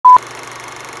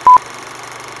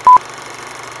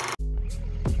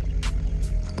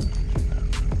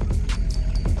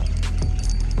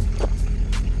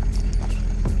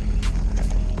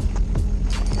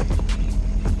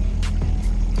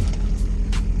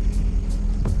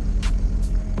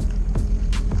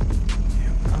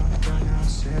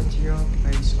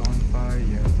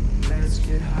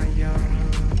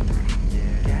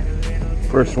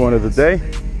First one of the day.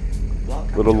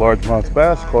 Little largemouth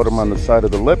bass. Caught him on the side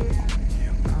of the lip.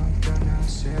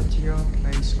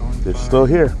 They're still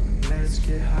here.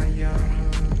 See if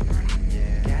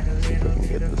I can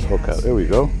get this hook out. There we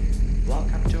go.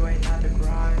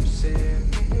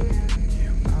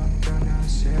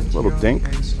 Little dink.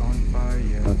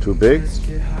 Not too big.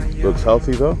 Looks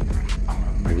healthy though.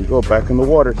 Here we go. Back in the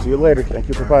water. See you later. Thank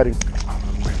you for fighting.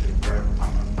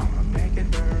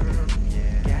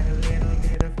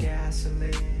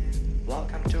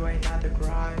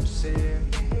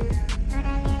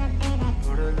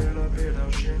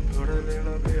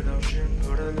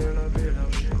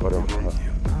 Caught a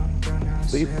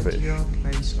leaf fish.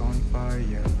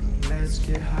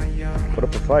 Put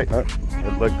up a fight, huh?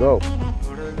 And let go.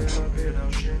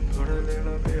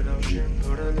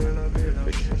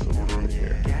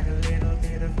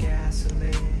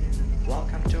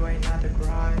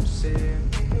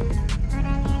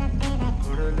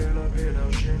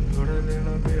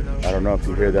 I don't know if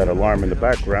you hear that alarm in the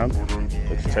background.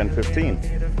 It's 10:15.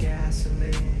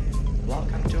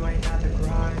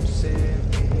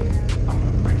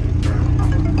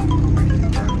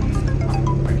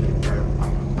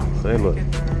 Say look,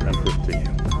 10:15.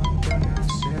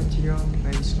 Set your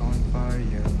place on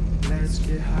fire. Let's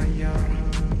get higher.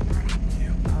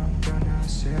 I'm gonna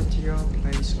set your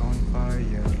place on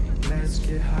fire. Let's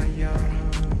get higher.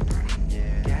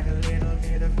 Get a little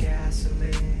bit of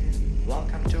gasoline.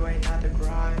 Welcome to another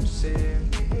crime scene.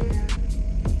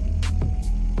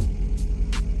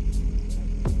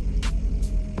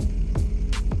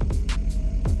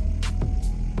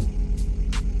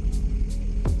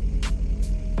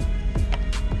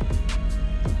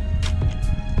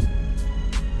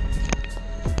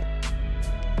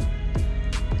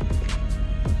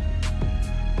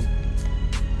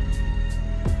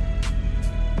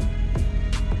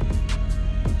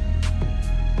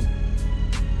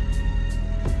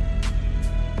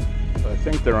 I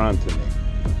think they're on to me.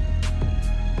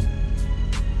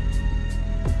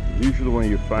 Usually when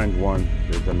you find one,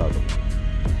 there's another one.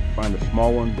 Find a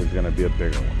small one, there's going to be a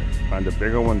bigger one. Find a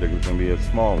bigger one, there's going to be a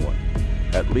small one.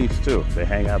 At least two. They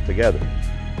hang out together.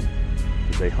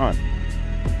 They hunt.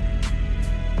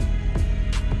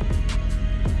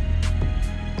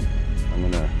 I'm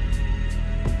going to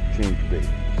change bait,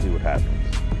 see what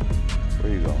happens.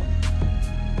 Where are you going?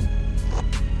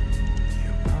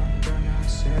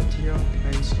 Set your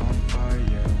place on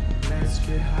fire. Let's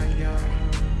get higher.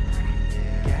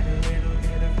 Get a little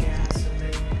bit of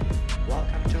gasoline.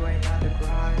 Welcome to another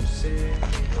crime scene.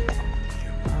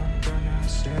 I'm gonna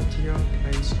set your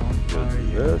place on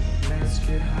fire. Let's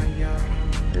get higher.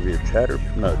 Maybe a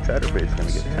chatterbait's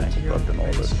gonna get tangled up in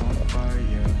all this stuff.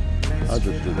 I'll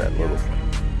just do that little thing.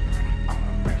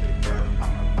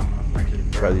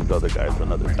 Try these other guys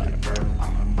another time.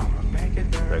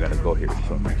 I gotta go here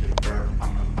soon.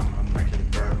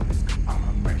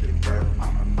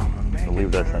 I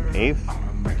believe that's an eighth.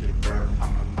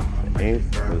 An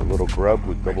eighth with a little grub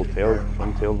with double tails,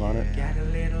 swing tails on it.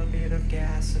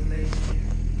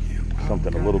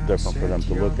 Something a little different for them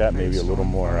to look at, maybe a little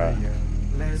more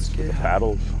with the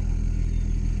paddles.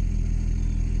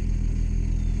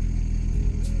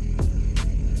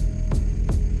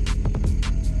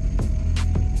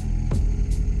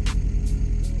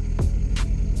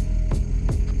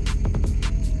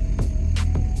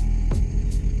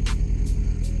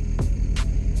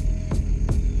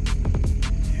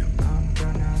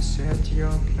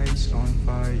 Your place on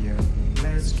fire.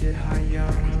 Let's get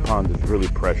higher. This pond is really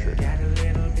pressured.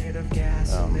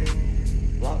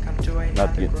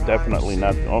 Definitely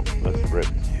not. Oh, that's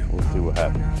ripped. We'll see what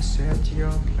happens.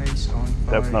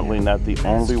 Definitely not the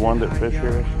only one that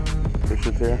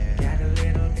fishes here.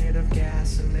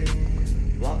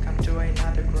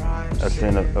 I've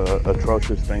seen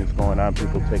atrocious things going on.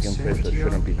 People taking fish that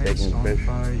shouldn't be taking fish.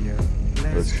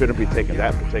 That shouldn't be taking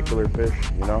that particular fish.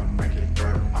 You know.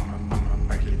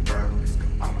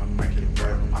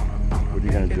 What are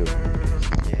you gonna do?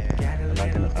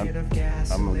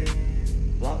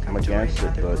 I'm against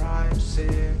it, but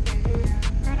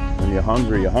when you're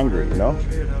hungry, you know?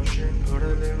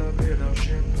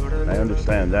 I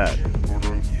understand that.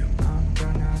 I'm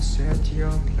gonna set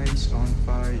your place on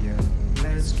fire.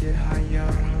 Let's get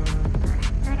higher.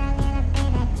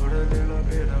 Put a little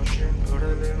bit of shit, put a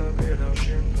little bit of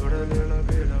shit, put a little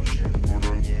bit of shit.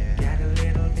 Get a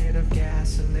little bit of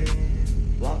gasoline.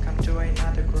 Welcome to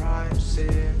another crime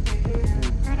scene.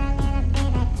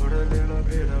 Put a little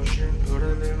bit of shit, put a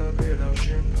little bit of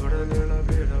shit, put a little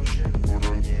bit of shit.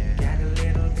 Get a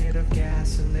little bit of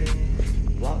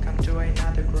gasoline. Welcome to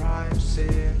another crime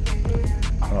scene.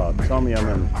 Tell me I'm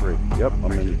in the tree. Yep,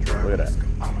 I'm in the tree. Look at that.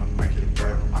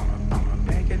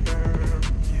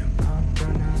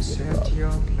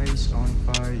 place on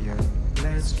fire.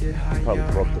 Let's get higher.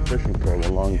 Probably broke the fishing pole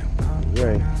along the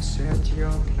way. Set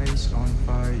your place on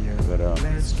fire. But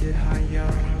Let's get higher.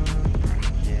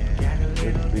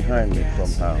 it's behind me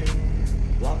somehow.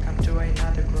 Welcome to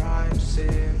another crime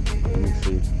scene. Let me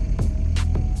see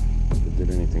if it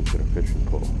did anything to the fishing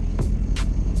pole.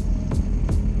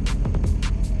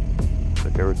 Looks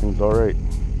like everything's alright.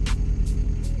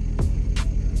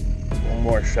 One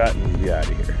more shot and we'll be out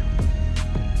of here.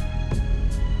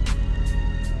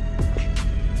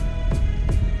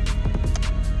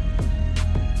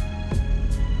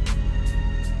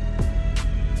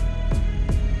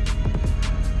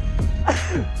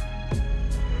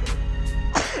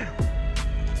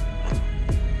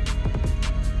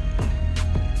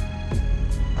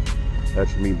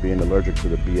 That's me being allergic to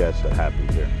the BS that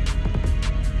happens here.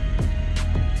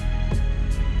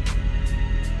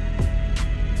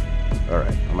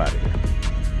 Alright, I'm out of here.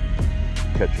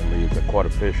 Catching leaves. I caught a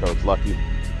fish. I was lucky.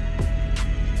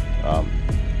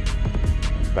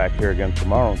 Back here again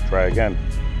tomorrow. Try again.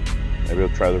 Maybe I'll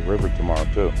try the river tomorrow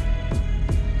too.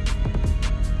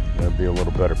 I'll be a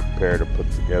little better prepared to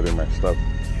put together my stuff.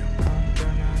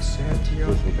 This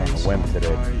was on a whim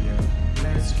today.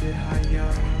 Let's get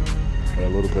higher. Got a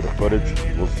little bit of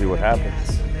footage. We'll see what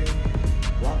happens.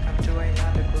 Welcome to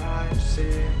another crime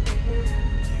scene.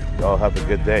 Y'all have a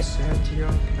good day. Set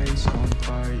your place on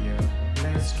fire.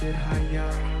 Let's get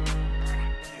higher.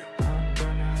 I'm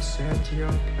gonna set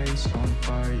your place on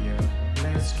fire.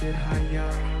 Let's get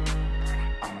higher.